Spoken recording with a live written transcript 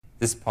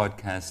This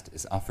podcast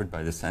is offered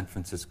by the San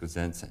Francisco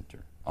Zen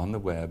Center on the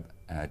web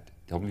at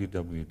www.sfcc.org.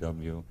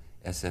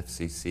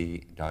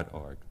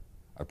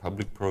 Our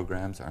public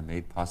programs are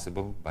made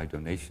possible by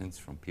donations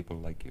from people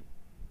like you.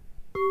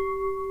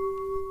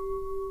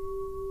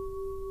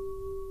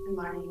 Good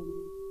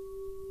morning.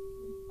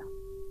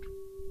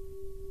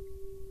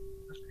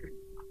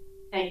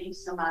 Thank you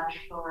so much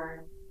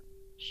for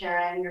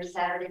sharing your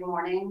Saturday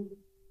morning,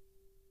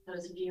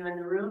 those of you in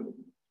the room.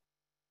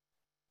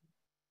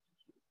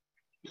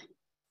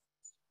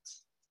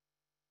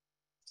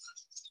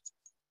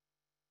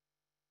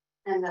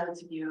 And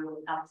those of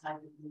you outside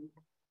the room.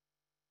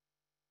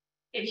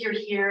 If you're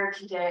here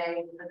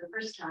today for the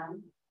first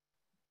time,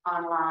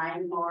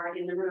 online or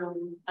in the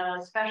room, a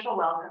special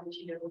welcome to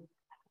you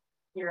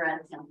here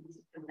at San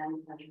Francisco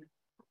Zen Center.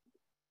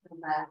 I'm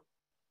glad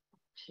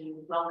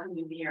to welcome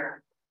you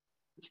here,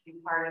 to be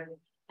part of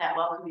that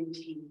welcoming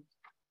team.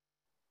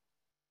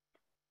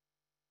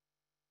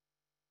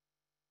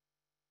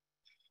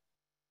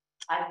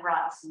 I've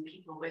brought some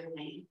people with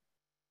me,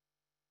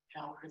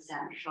 which I'll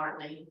present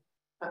shortly.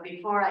 But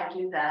before I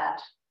do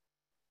that,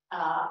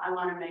 I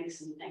want to make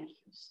some thank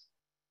yous.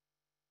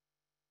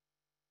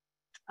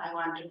 I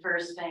want to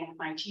first thank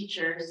my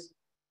teachers,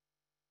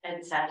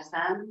 Ed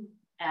Saxon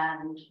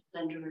and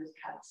Linda Ruth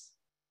Cutts,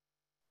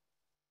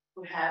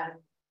 who have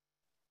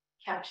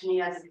kept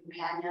me as a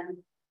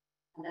companion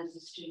and as a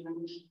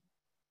student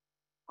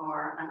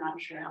for I'm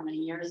not sure how many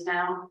years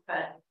now,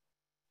 but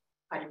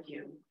quite a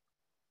few.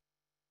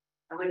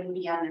 I wouldn't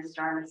be on this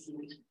dharma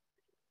seat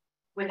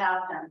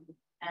without them.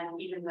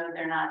 And even though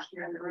they're not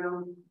here in the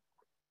room,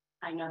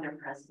 I know they're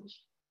present.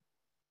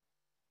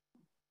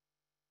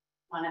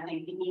 I want to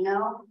thank the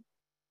Eno,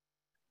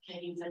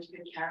 taking such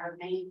good care of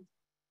me,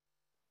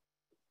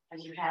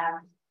 as you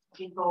have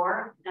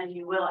before, and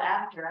you will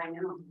after, I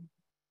know.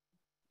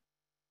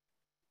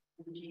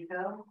 And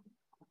Jigo,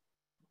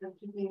 for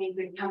keeping me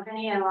good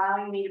company and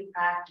allowing me to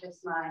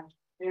practice my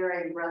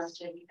very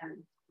rustic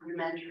and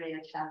rudimentary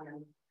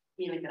Italian.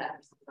 Mille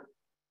grazie.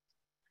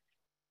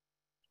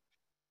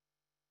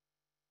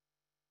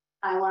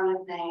 I want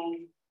to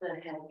thank the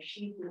head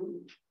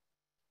Shifu.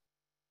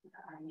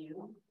 Are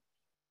you?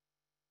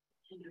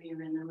 I know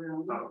you're in the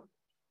room. Oh,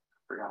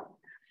 forgot.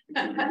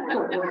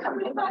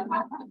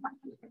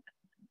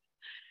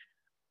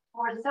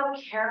 For so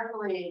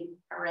carefully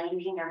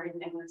arranging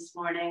everything this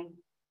morning,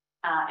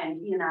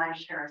 and he and I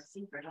share a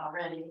secret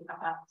already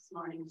about this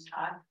morning's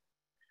talk.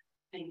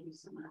 Thank you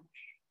so much.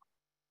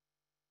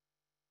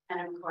 And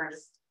of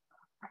course,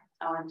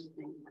 I want to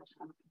thank my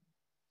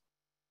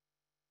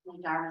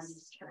Dharma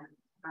sister,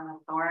 Dharma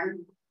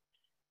Thorne,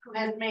 who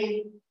has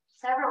made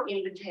several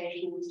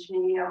invitations to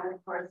me over the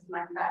course of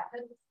my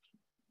practice,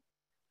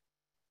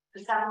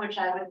 some of which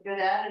I was good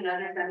at and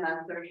others I'm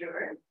not so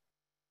sure.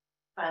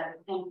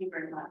 But thank you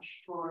very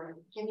much for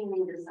giving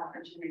me this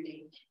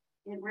opportunity.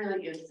 It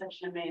really is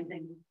such an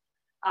amazing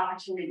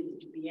opportunity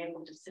to be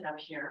able to sit up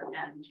here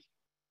and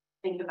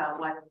think about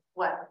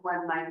what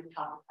one might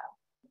talk about.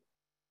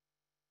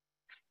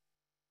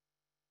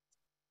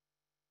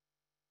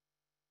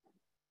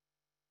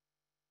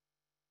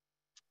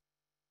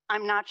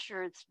 I'm not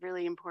sure it's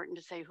really important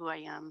to say who I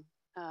am.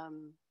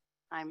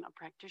 I'm a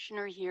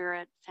practitioner here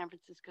at San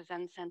Francisco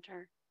Zen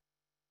Center.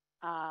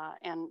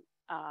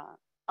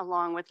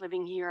 Along with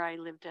living here, I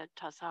lived at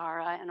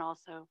Tassajara and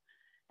also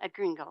at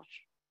Green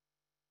Gulch.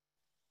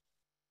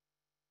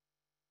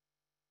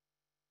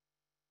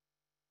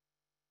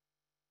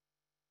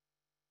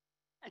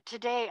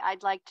 Today,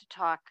 I'd like to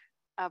talk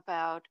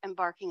about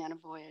embarking on a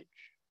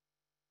voyage.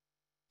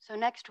 So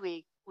next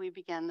week, we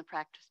begin the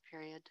practice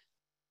period.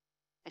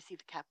 I see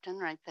the captain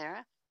right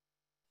there.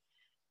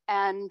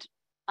 And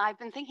I've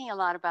been thinking a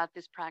lot about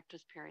this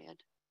practice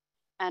period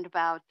and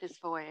about this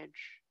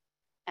voyage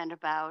and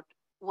about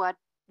what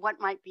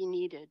might be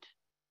needed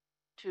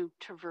to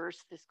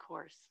traverse this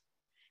course.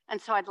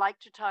 And so I'd like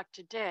to talk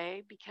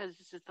today, because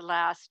this is the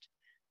last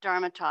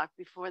Dharma talk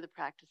before the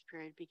practice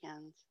period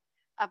begins,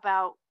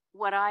 about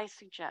what I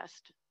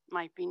suggest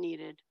might be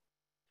needed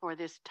for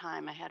this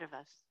time ahead of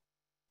us.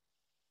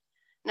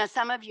 Now,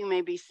 some of you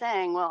may be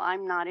saying, well,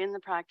 I'm not in the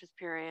practice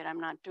period, I'm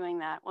not doing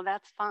that. Well,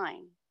 that's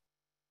fine.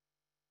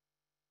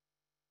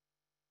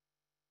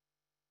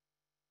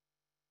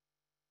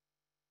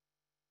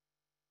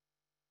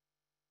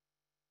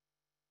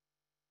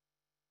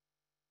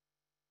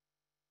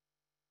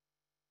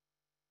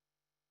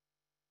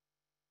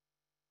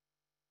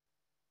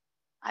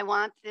 I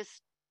want this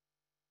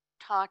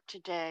talk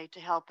today to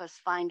help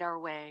us find our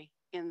way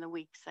in the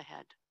weeks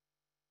ahead.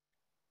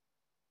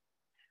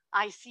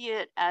 I see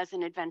it as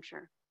an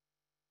adventure.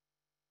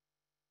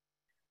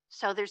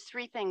 So there's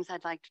three things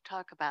I'd like to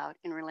talk about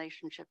in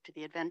relationship to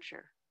the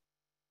adventure.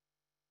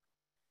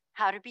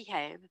 How to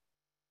behave,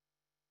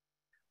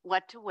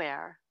 what to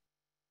wear,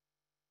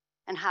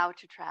 and how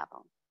to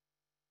travel.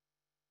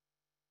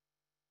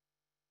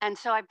 And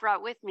so I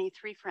brought with me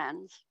three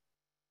friends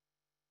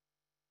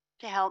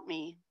to help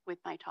me with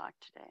my talk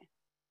today.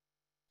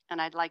 And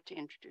I'd like to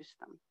introduce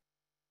them.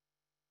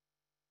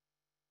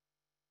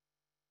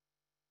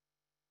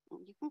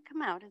 And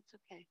come out, it's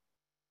okay.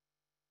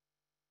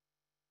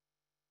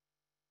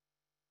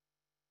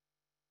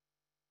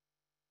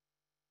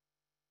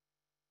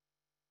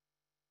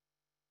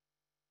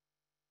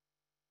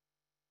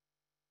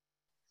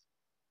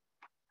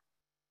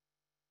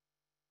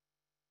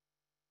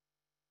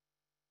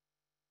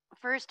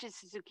 First is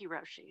Suzuki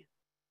Roshi.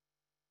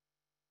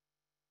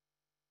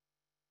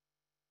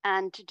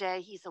 And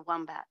today he's a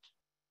wombat.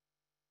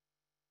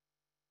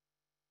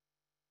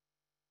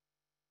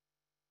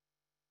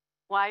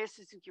 Why is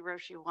Suzuki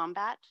Roshi a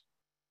wombat?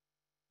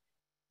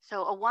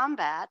 So a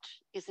wombat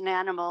is an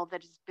animal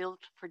that is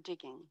built for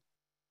digging.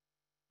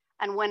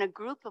 And when a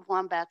group of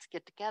wombats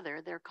get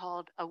together, they're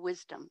called a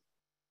wisdom.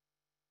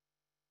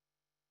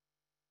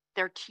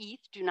 Their teeth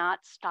do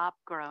not stop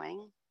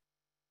growing,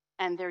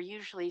 and they're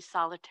usually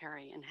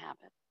solitary in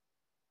habit.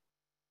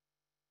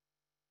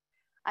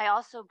 I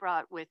also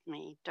brought with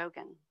me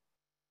Dogen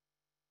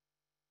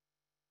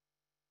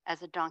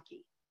as a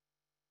donkey.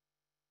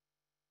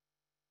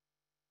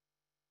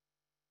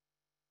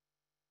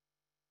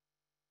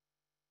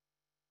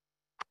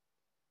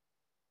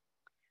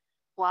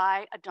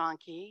 Why a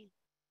donkey?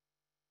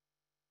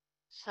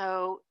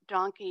 So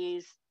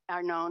donkeys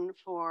are known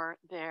for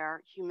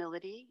their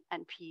humility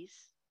and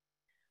peace,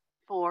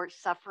 for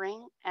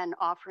suffering and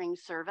offering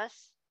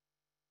service.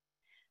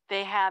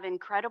 They have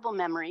incredible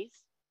memories.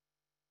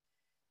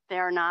 They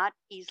are not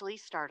easily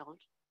startled.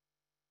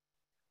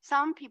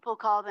 Some people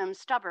call them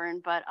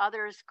stubborn, but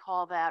others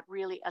call that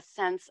really a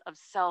sense of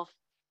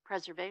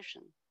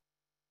self-preservation.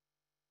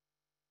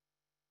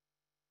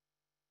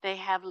 They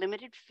have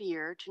limited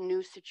fear to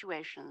new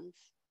situations,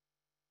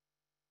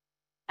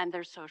 and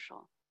they're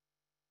social.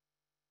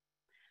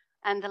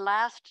 And the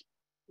last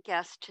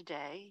guest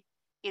today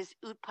is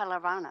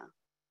Utpalavarna,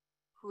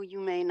 who you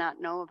may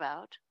not know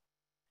about.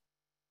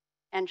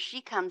 And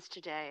she comes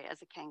today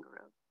as a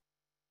kangaroo.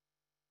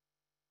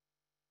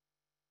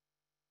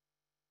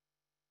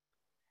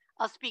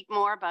 I'll speak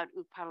more about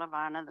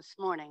Utpalavarna this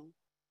morning,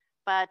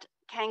 but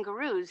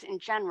kangaroos in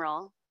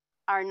general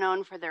are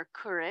known for their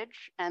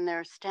courage and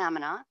their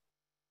stamina.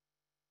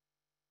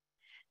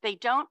 They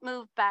don't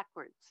move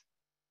backwards.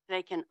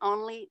 They can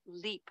only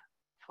leap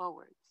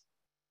forwards.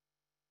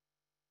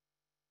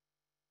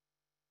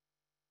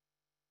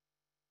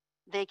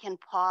 They can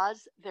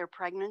pause their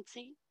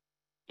pregnancy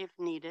if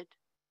needed,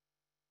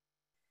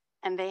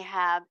 and they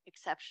have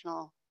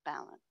exceptional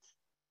balance.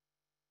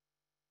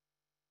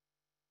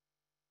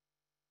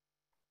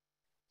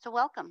 So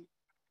welcome.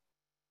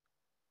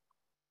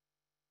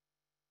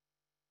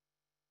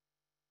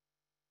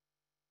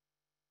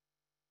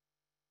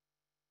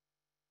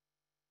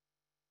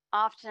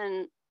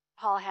 Often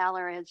Paul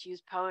Haller has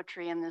used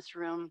poetry in this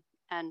room,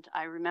 and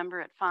I remember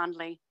it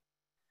fondly.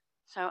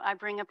 So I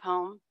bring a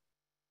poem.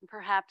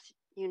 Perhaps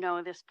you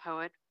know this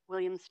poet,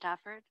 William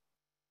Stafford.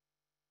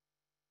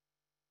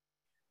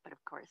 But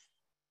of course.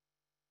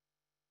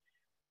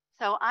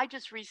 So I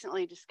just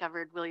recently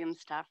discovered William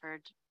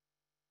Stafford.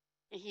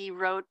 He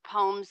wrote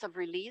poems of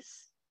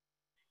release.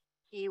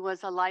 He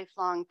was a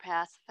lifelong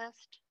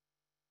pacifist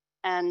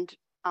and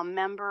a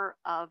member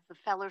of the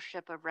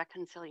Fellowship of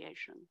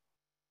Reconciliation.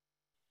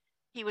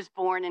 He was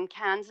born in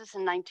Kansas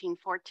in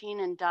 1914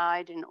 and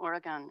died in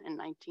Oregon in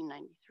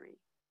 1993.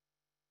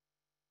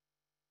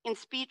 In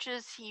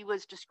speeches, he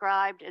was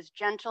described as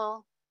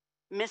gentle,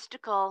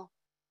 mystical,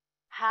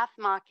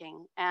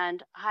 half-mocking,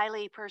 and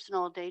highly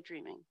personal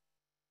daydreaming.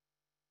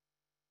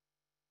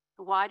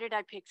 Why did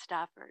I pick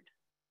Stafford?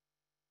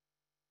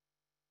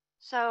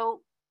 So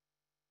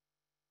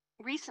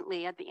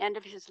recently, at the end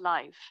of his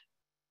life,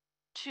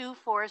 2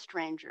 forest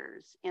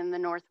rangers in the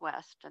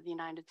Northwest of the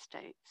United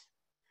States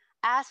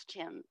asked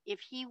him if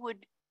he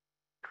would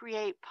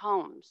create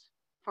poems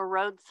for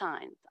road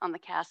signs on the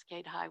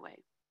Cascade Highway.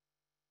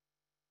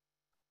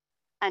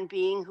 And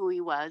being who he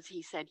was,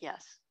 he said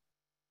yes.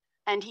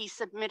 And he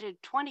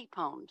submitted 20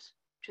 poems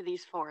to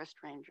these forest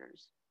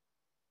rangers.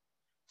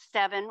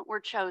 7 were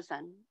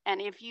chosen,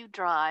 and if you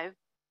drive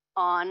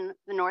on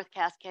the North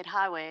Cascade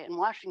Highway in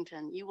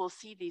Washington, you will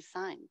see these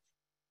signs,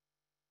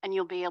 and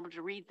you'll be able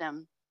to read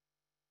them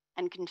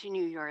and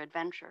continue your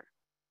adventure.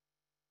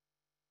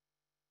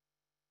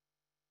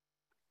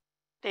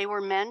 They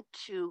were meant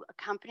to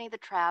accompany the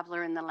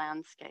traveler in the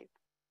landscape.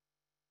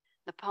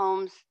 The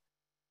poems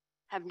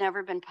have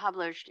never been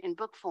published in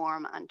book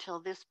form until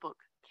this book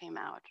came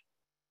out.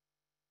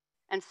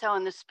 And so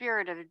in the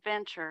spirit of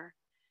adventure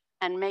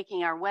and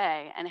making our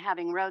way and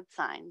having road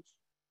signs,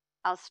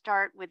 I'll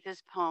start with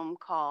this poem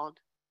called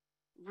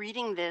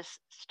Reading This,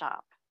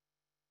 Stop.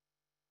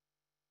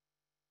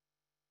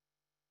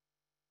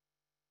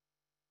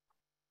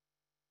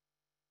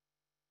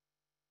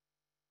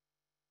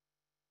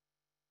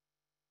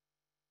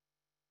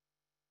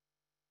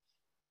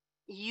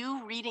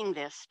 You reading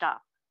this,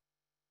 stop.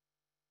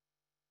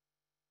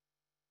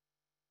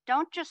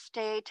 Don't just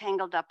stay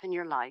tangled up in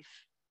your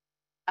life,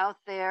 out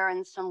there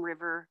in some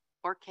river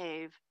or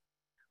cave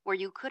where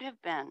you could have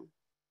been.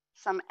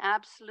 Some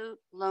absolute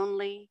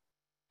lonely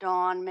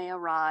dawn may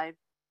arrive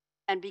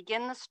and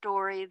begin the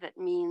story that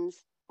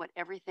means what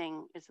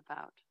everything is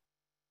about.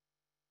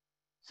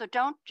 So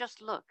don't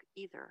just look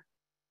either.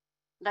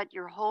 Let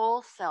your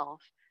whole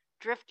self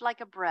drift like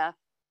a breath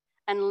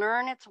and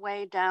learn its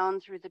way down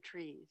through the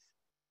trees.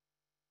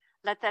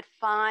 Let that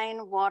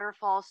fine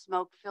waterfall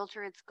smoke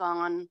filter its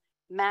gone,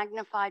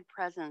 magnified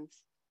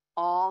presence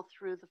all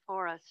through the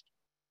forest.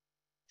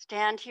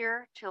 Stand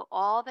here till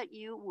all that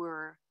you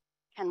were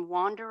can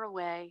wander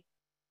away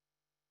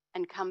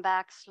and come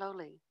back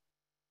slowly,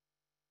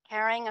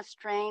 carrying a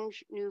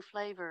strange new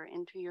flavor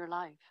into your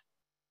life.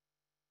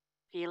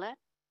 Feel it?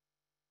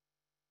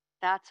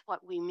 That's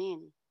what we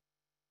mean.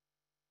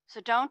 So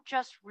don't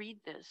just read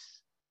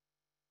this.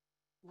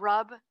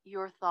 Rub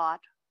your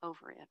thought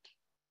over it.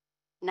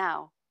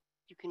 Now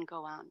you can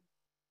go on.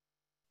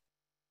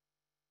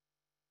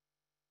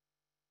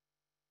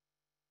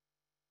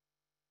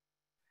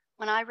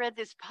 When I read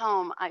this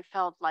poem, I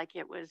felt like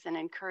it was an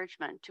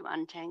encouragement to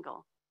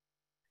untangle,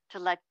 to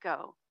let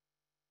go,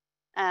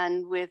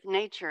 and with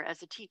nature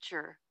as a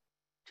teacher,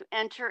 to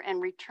enter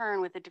and return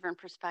with a different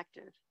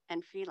perspective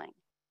and feeling.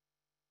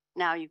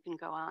 Now you can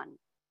go on.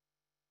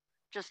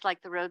 Just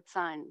like the road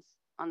signs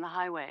on the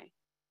highway,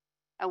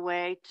 a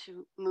way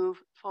to move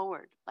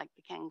forward like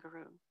the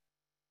kangaroo.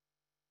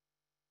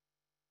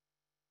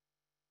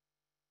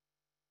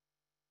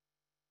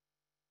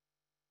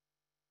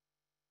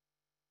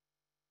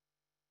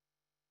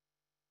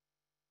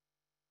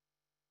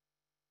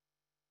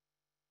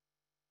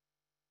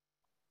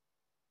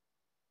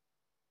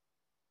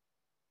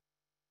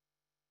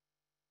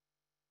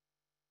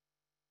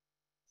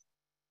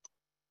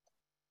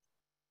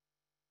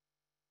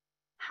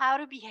 How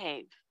to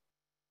behave.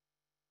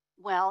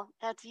 Well,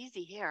 that's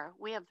easy here.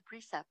 We have the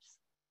precepts.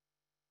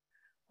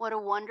 What a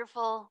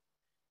wonderful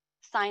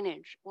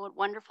signage, what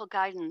wonderful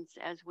guidance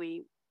as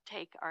we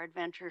take our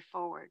adventure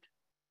forward.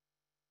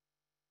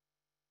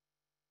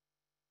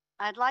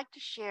 I'd like to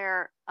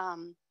share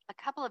a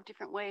couple of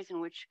different ways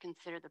in which to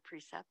consider the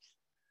precepts.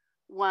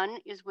 One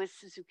is with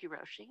Suzuki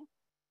Roshi,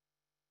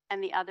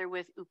 and the other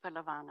with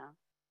Utpalavarna.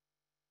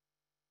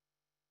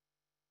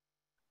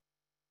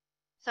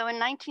 So in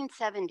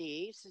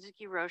 1970,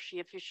 Suzuki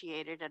Roshi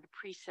officiated at a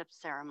precept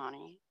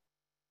ceremony.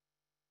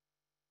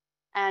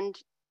 And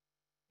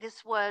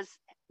this was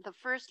the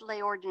first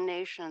lay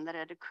ordination that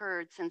had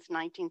occurred since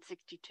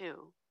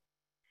 1962.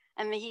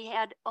 And he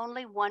had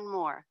only one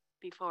more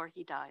before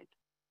he died.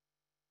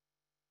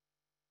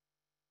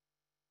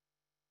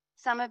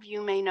 Some of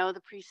you may know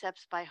the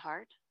precepts by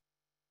heart.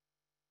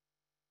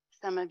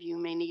 Some of you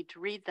may need to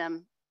read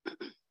them.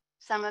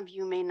 Some of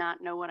you may not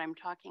know what I'm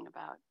talking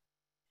about.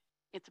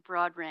 It's a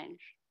broad range.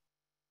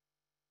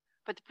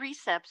 But the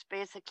precepts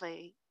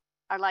basically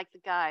are like the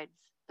guides,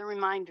 the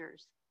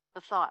reminders, the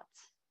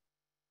thoughts.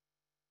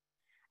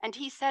 And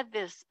he said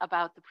this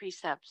about the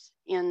precepts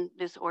in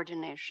this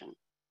ordination.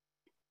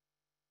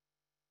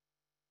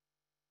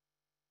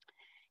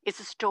 It's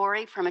a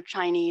story from a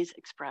Chinese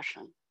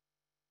expression.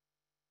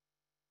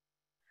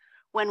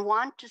 When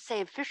wont to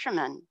save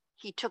fishermen,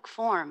 he took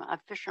form of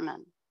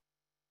fisherman.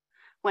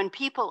 When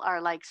people are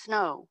like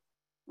snow,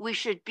 we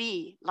should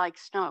be like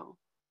snow.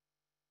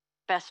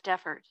 Best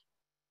effort,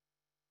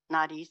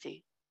 not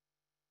easy.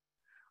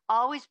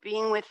 Always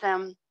being with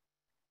them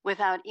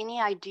without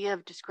any idea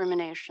of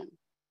discrimination.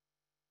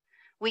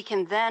 We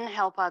can then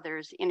help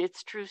others in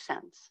its true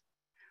sense,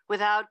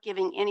 without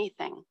giving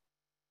anything,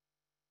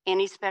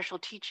 any special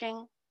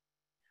teaching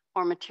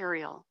or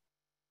material.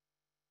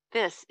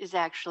 This is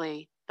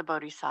actually the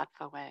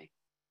Bodhisattva way.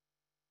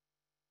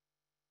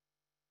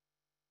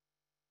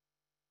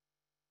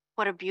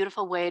 What a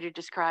beautiful way to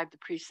describe the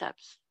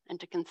precepts and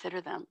to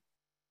consider them,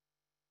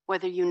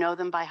 whether you know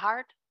them by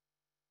heart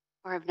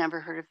or have never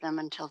heard of them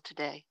until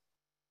today.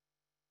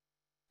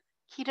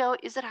 Kido,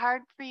 is it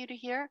hard for you to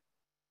hear?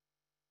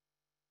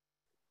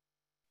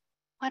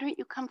 Why don't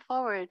you come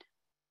forward?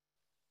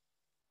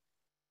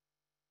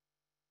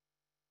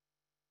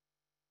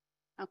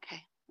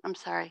 Okay, I'm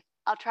sorry.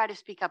 I'll try to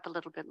speak up a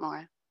little bit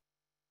more.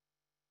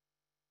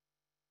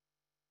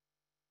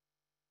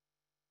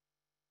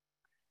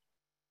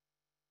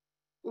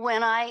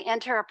 When I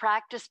enter a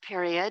practice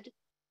period,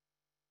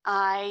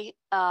 I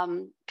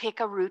pick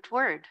a root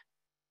word.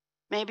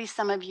 Maybe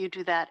some of you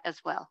do that as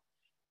well.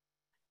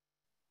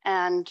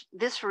 And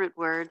this root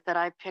word that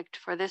I picked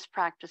for this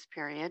practice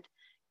period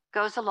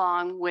goes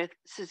along with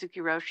Suzuki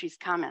Roshi's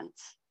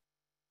comments.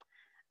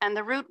 And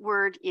the root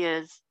word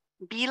is,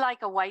 be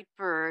like a white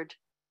bird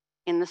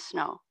in the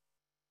snow.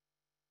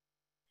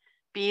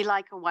 Be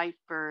like a white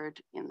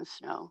bird in the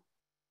snow.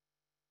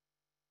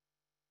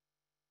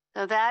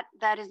 So that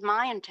is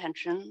my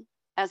intention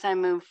as I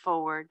move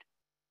forward,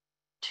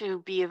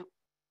 to be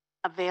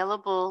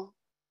available,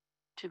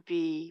 to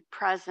be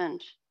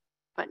present,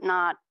 but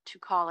not to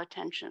call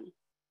attention,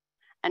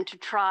 and to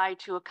try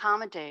to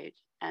accommodate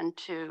and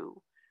to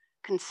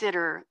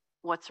consider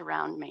what's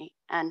around me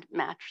and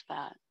match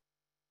that.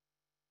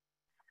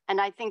 And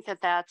I think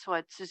that that's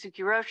what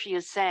Suzuki Roshi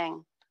is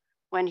saying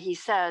when he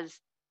says,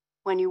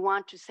 when you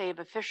want to save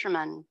a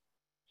fisherman,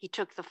 he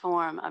took the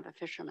form of a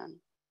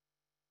fisherman.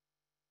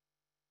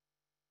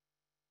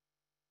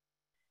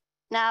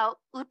 Now,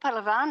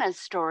 Utpalavarna's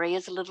story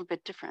is a little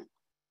bit different.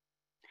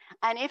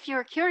 And if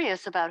you're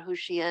curious about who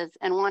she is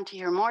and want to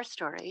hear more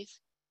stories,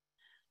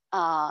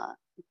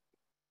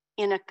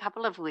 in a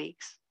couple of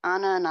weeks,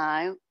 Anna and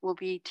I will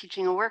be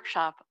teaching a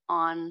workshop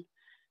on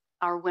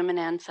our women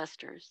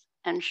ancestors,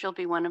 and she'll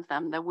be one of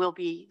them that we'll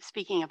be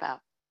speaking about.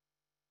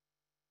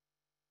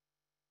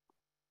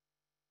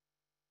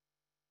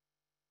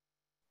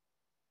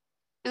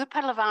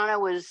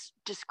 Utpalavarna was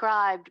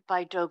described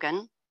by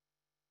Dogen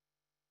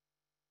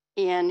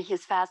in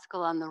his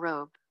fascicle on the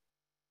robe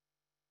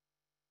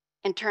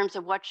in terms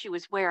of what she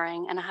was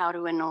wearing and how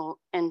to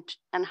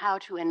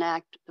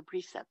enact the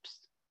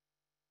precepts.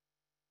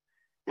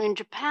 In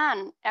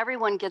Japan,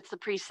 everyone gets the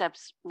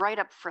precepts right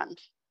up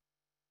front.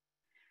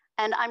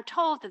 And I'm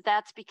told that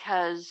that's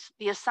because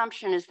the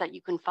assumption is that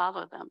you can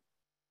follow them.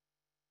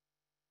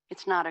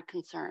 It's not a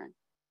concern.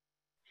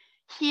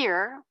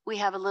 Here, we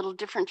have a little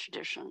different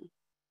tradition.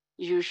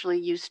 Usually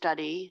you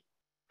study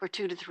for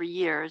 2 to 3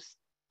 years,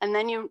 and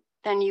then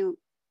you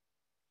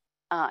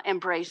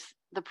embrace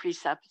the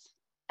precepts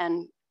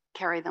and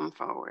carry them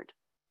forward.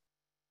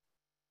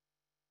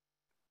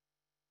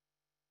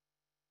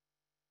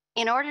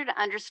 In order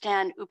to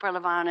understand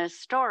Utpalavarna's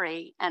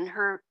story and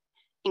her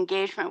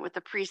engagement with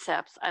the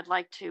precepts, I'd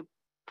like to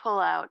pull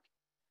out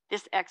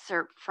this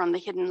excerpt from The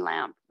Hidden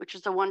Lamp, which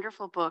is a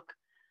wonderful book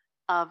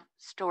of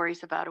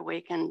stories about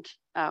awakened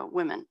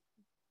women.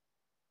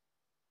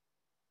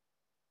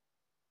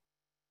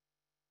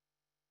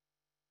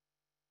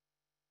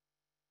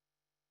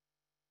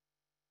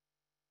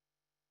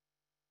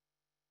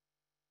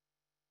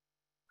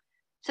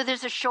 So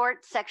there's a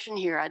short section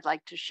here I'd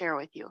like to share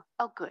with you.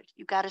 Oh, good,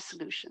 you got a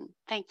solution.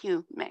 Thank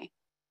you, May.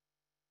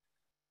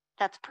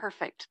 That's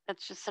perfect.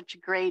 That's just such a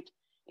great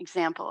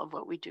example of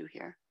what we do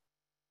here.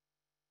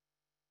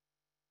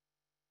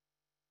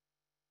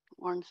 It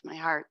warms my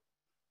heart.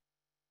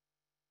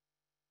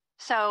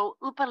 So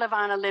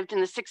Utpalavarna lived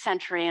in the 6th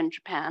century in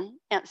Japan.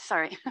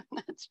 Sorry,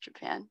 that's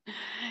Japan,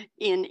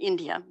 in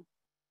India.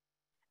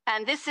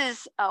 And this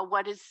is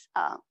what is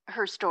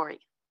her story.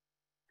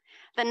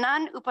 The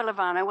nun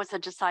Utpalavarna was a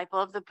disciple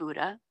of the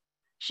Buddha.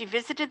 She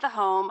visited the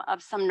home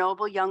of some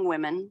noble young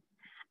women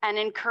and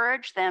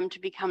encouraged them to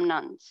become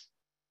nuns.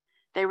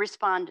 They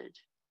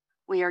responded,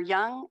 "We are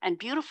young and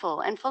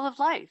beautiful and full of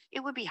life. It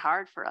would be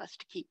hard for us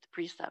to keep the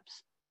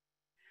precepts."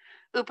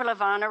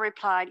 Utpalavarna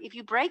replied, "If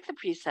you break the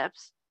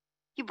precepts,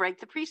 you break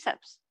the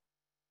precepts.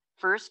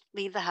 First,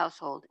 leave the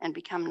household and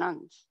become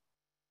nuns."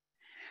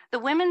 The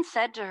women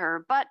said to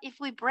her, "But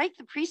if we break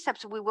the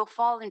precepts, we will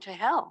fall into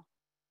hell.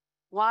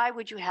 Why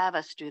would you have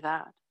us do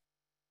that?"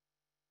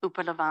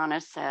 Utpalavarna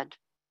said,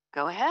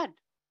 "Go ahead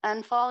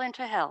and fall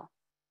into hell."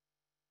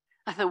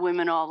 The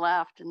women all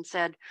laughed and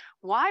said,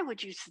 "Why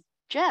would you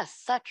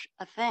suggest such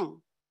a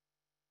thing?"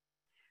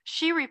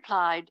 She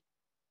replied,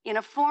 "In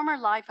a former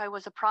life, I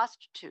was a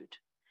prostitute,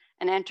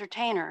 an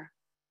entertainer.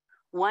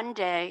 One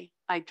day,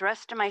 I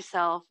dressed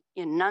myself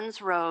in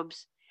nun's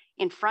robes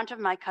in front of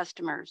my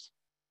customers,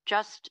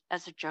 just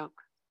as a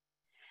joke.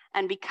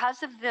 And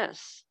because of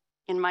this,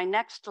 in my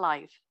next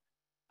life,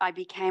 I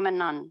became a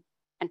nun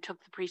and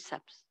took the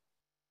precepts.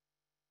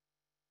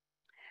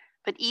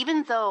 But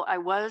even though I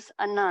was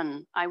a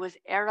nun, I was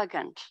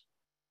arrogant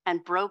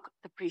and broke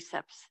the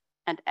precepts.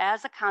 And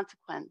as a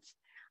consequence,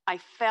 I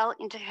fell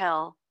into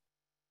hell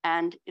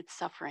and its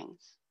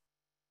sufferings.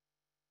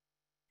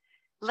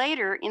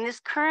 Later, in this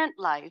current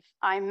life,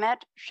 I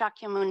met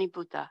Shakyamuni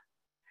Buddha,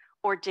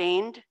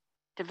 ordained,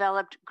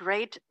 developed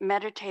great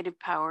meditative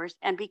powers,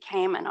 and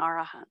became an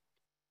arahant.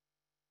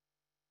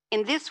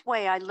 In this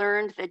way, I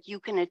learned that you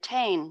can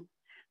attain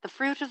the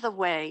fruit of the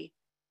way,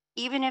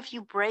 even if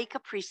you break a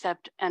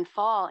precept and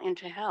fall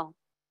into hell.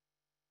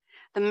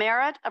 The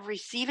merit of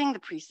receiving the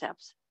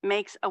precepts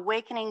makes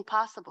awakening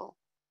possible.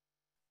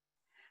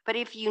 But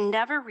if you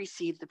never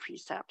receive the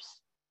precepts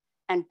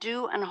and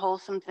do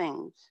unwholesome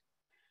things,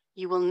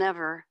 you will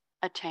never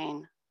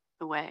attain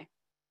the way."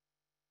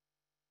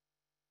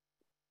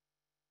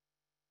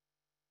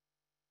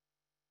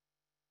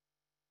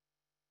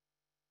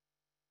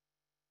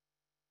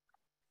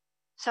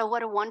 So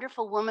what a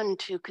wonderful woman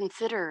to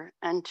consider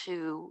and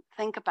to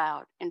think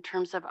about in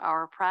terms of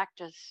our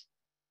practice.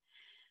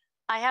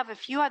 I have a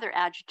few other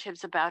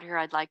adjectives about her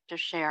I'd like to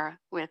share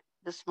with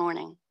this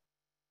morning.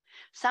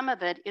 Some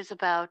of it is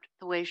about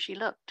the way she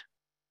looked.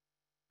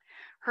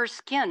 Her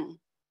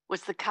skin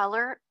was the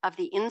color of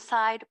the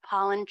inside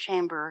pollen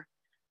chamber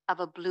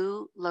of a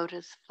blue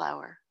lotus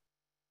flower.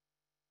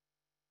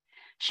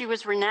 She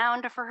was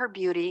renowned for her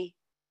beauty,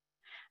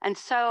 and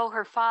so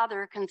her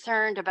father,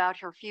 concerned about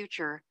her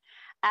future,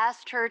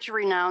 asked her to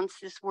renounce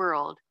this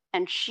world,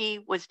 and she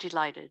was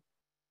delighted.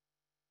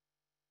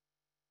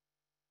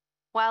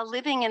 While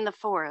living in the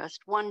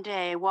forest, one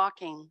day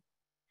walking,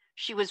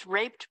 she was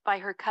raped by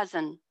her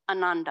cousin,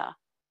 Ananda,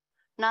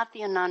 not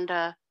the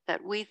Ananda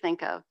that we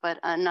think of, but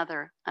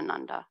another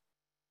Ananda.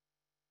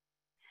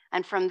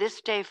 And from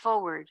this day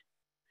forward,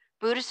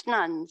 Buddhist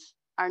nuns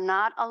are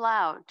not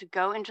allowed to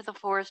go into the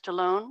forest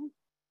alone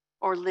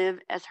or live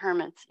as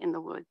hermits in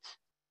the woods.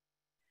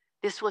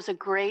 This was a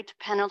great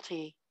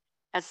penalty,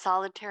 as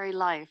solitary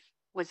life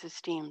was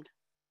esteemed.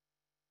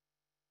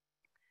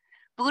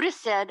 Buddha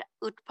said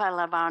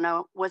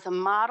Utpalavarna was a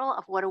model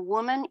of what a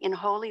woman in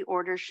holy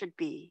order should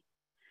be.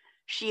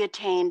 She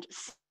attained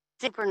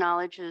super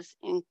knowledges,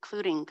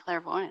 including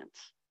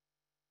clairvoyance.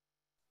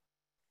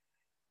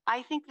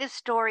 I think this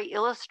story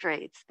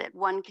illustrates that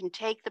one can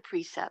take the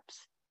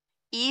precepts,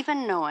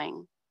 even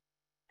knowing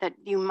that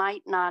you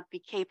might not be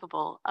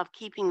capable of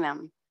keeping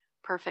them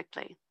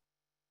perfectly.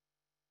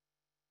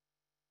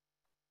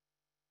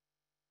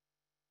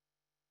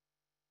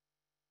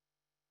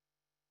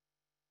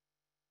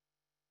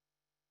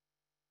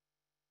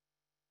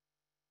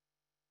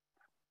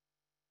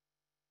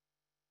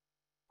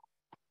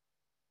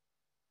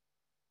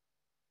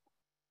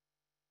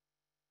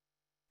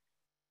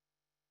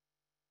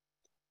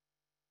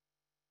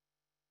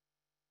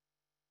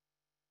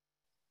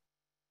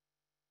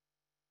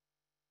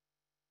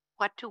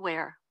 What to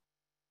wear?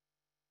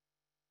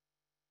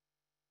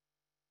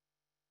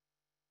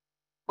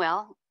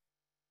 Well,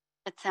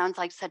 it sounds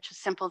like such a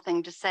simple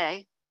thing to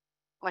say.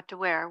 What to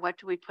wear? What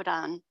do we put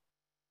on?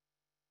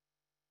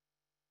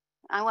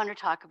 I want to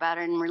talk about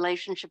it in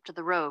relationship to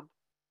the robe.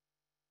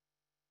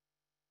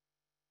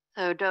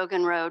 So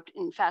Dogen wrote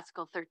in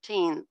Fascicle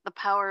 13, The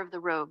Power of the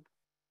Robe.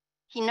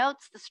 He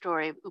notes the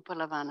story of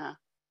Utpalavarna,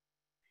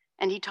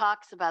 and he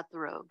talks about the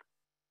robe.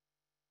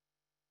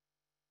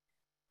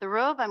 The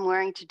robe I'm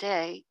wearing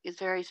today is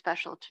very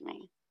special to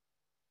me.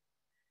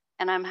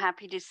 And I'm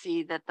happy to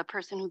see that the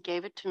person who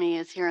gave it to me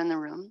is here in the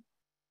room.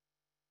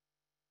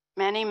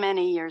 Many,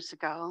 many years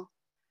ago,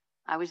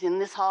 I was in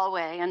this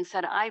hallway and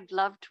said, I'd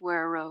love to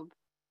wear a robe,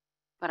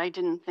 but I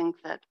didn't think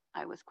that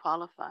I was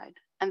qualified.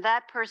 And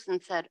that person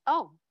said,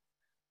 oh,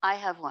 I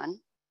have one.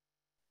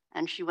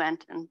 And she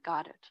went and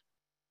got it.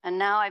 And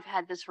now I've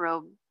had this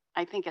robe,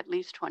 I think at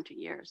least 20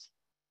 years.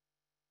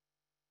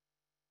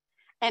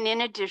 And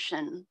in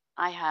addition,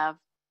 I have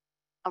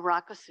a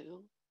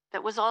rakusu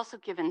that was also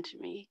given to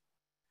me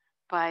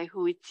by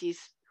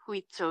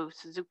Huitso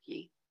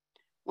Suzuki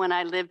when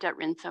I lived at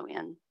Rinso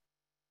Inn.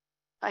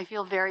 I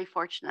feel very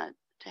fortunate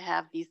to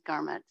have these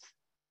garments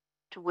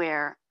to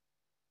wear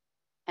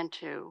and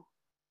to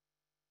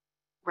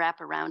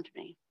wrap around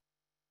me.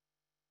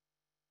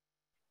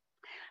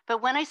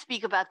 But when I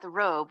speak about the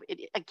robe,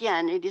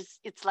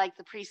 it's like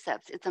the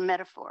precepts, it's a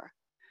metaphor.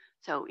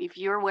 So if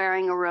you're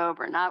wearing a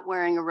robe or not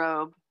wearing a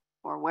robe,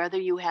 or whether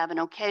you have an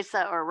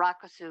okesa or a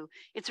rakusu,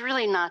 it's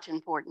really not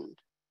important.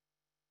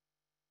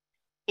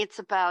 It's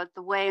about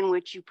the way in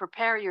which you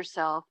prepare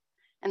yourself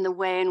and the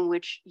way in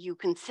which you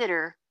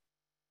consider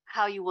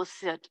how you will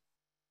sit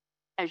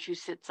as you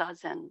sit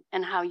zazen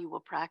and how you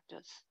will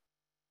practice.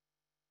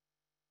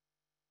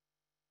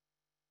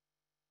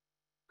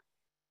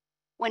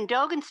 When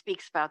Dogen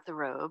speaks about the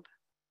robe,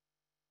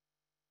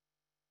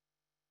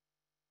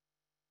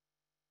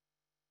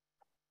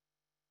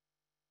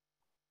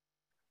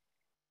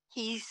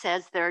 he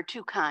says there are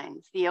two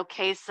kinds, the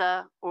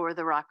okesa or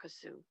the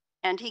rakusu,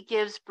 and he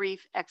gives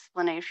brief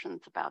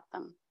explanations about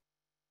them.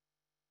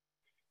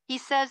 He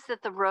says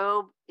that the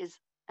robe is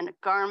a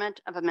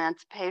garment of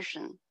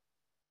emancipation,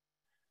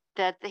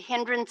 that the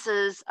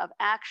hindrances of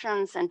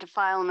actions and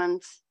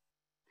defilements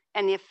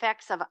and the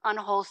effects of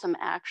unwholesome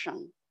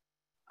action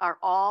are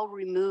all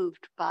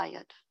removed by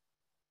it.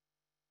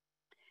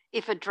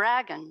 If a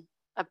dragon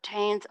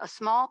obtains a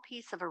small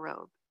piece of a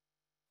robe,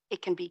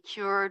 it can be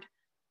cured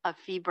of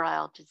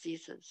febrile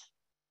diseases.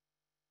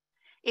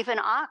 If an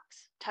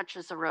ox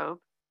touches a robe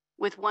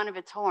with one of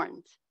its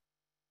horns,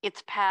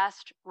 its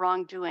past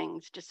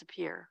wrongdoings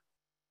disappear.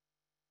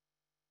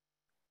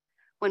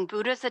 When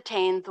Buddhas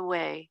attain the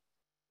way,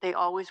 they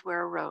always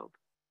wear a robe.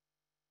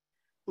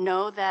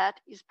 Know that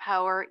his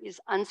power is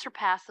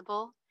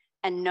unsurpassable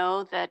and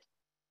know that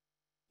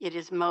it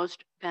is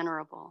most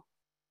venerable.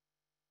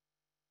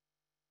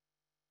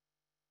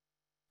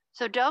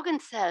 So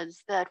Dogen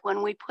says that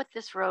when we put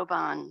this robe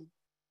on,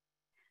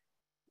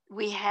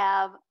 we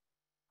have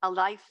a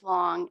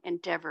lifelong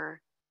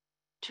endeavor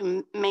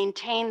to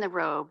maintain the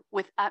robe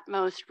with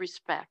utmost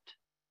respect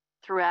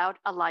throughout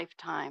a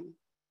lifetime,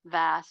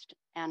 vast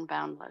and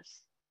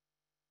boundless.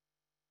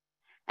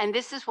 And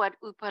this is what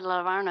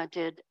Utpalavarna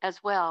did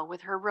as well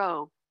with her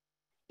robe,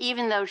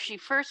 even though she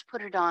first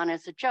put it on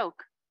as a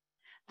joke,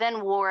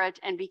 then wore it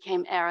and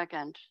became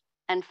arrogant,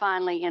 and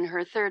finally in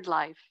her third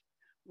life,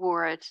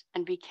 wore it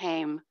and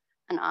became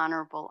an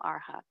honorable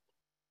arhat.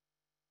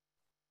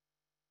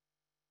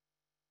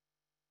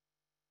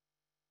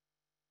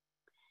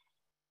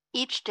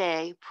 Each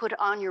day, put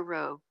on your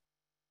robe,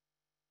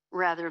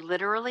 rather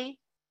literally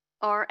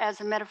or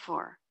as a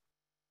metaphor,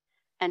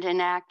 and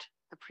enact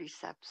the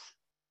precepts.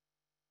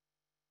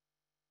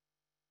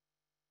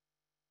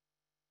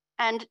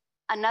 And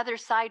another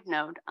side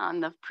note on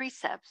the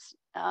precepts,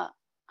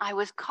 I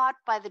was caught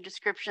by the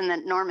description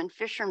that Norman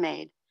Fisher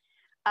made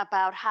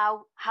about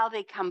how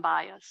they come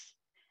by us.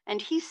 And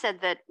he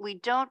said that we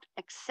don't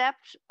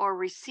accept or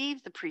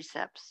receive the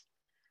precepts,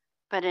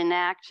 but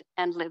enact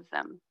and live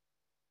them.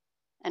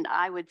 And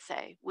I would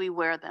say we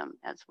wear them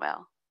as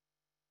well.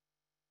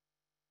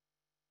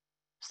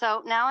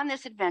 So now on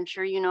this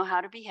adventure, you know how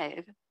to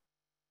behave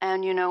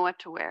and you know what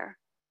to wear.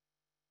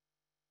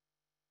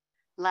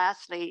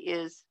 Lastly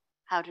is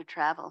how to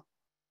travel.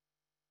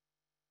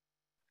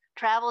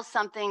 Travel is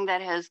something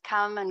that has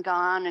come and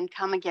gone and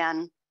come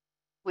again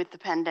with the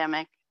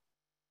pandemic.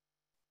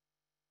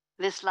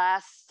 This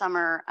last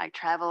summer, I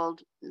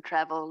traveled and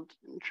traveled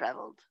and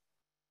traveled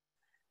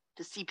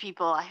to see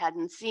people I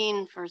hadn't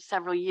seen for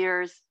several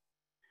years,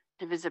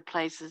 to visit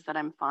places that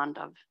I'm fond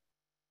of.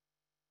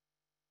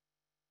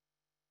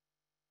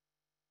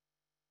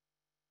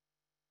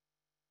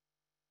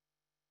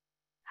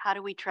 How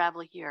do we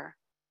travel here?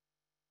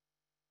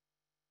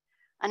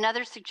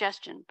 Another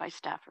suggestion by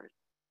Stafford.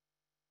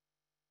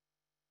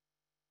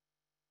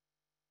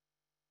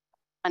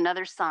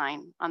 Another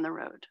sign on the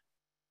road.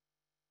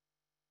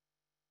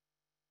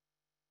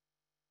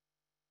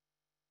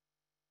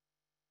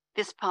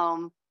 This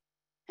poem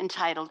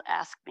entitled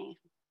Ask Me.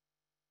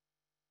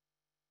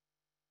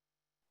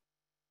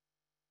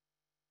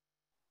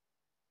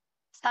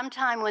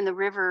 Sometime when the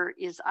river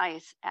is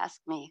ice,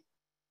 ask me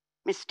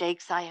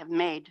mistakes I have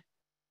made.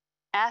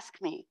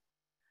 Ask me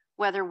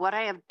whether what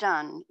I have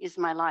done is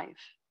my life.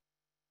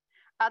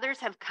 Others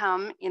have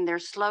come in their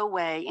slow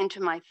way into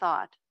my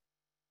thought,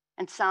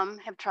 and some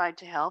have tried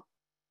to help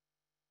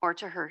or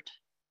to hurt.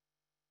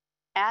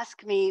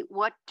 Ask me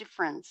what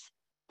difference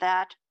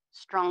that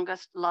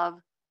strongest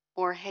love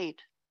or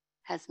hate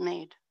has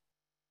made.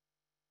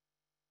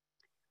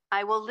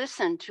 I will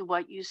listen to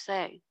what you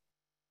say.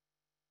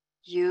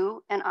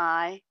 You and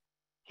I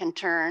can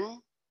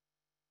turn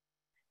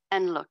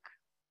and look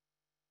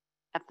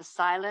at the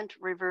silent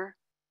river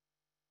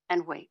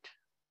and wait.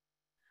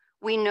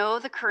 We know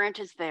the current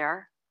is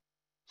there,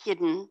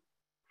 hidden,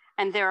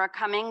 and there are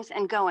comings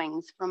and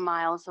goings from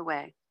miles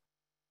away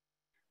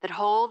that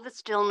hold the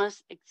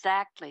stillness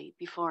exactly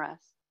before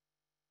us.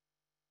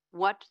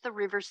 What the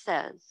river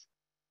says,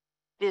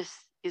 this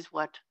is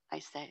what I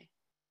say.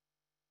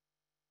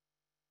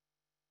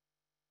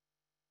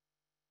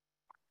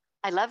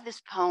 I love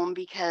this poem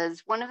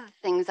because one of the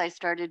things I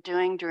started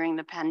doing during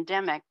the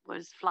pandemic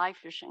was fly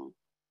fishing.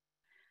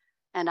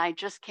 And I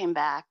just came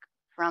back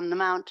from the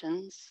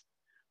mountains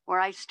where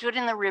I stood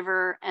in the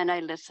river and I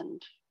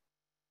listened.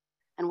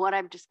 And what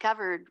I've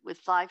discovered with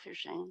fly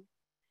fishing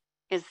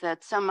is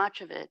that so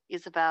much of it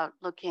is about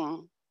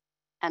looking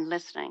and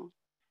listening,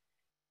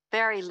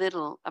 very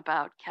little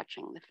about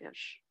catching the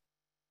fish.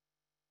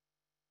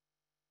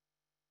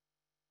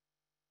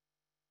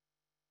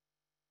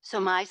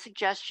 So my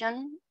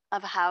suggestion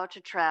of how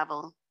to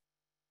travel,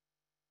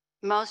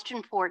 most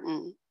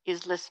important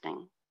is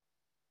listening.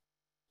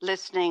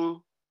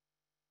 Listening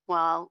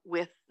while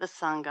with the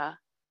Sangha,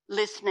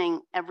 listening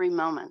every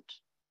moment.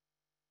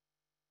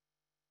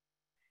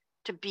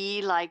 To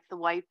be like the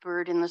white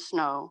bird in the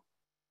snow.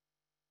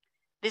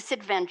 This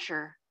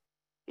adventure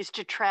is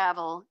to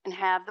travel and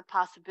have the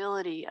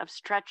possibility of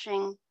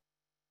stretching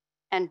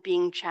and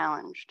being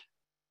challenged.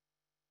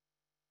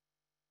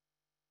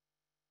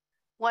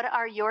 What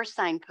are your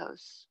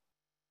signposts?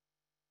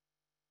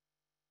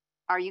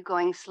 Are you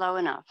going slow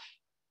enough?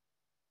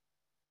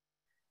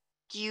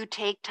 Do you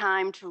take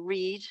time to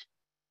read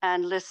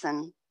and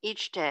listen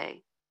each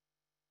day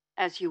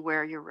as you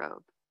wear your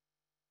robe?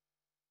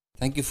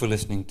 Thank you for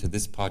listening to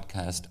this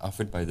podcast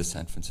offered by the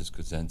San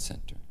Francisco Zen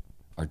Center.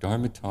 Our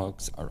Dharma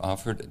talks are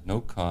offered at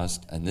no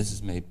cost, and this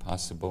is made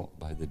possible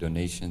by the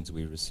donations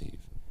we receive.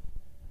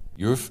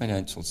 Your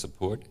financial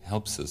support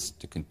helps us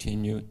to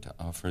continue to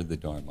offer the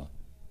Dharma.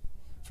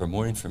 For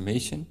more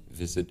information,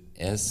 visit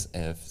sfcc.org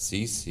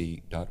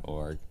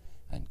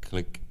and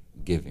click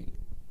Giving.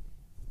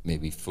 May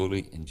we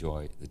fully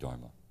enjoy the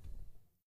Dharma.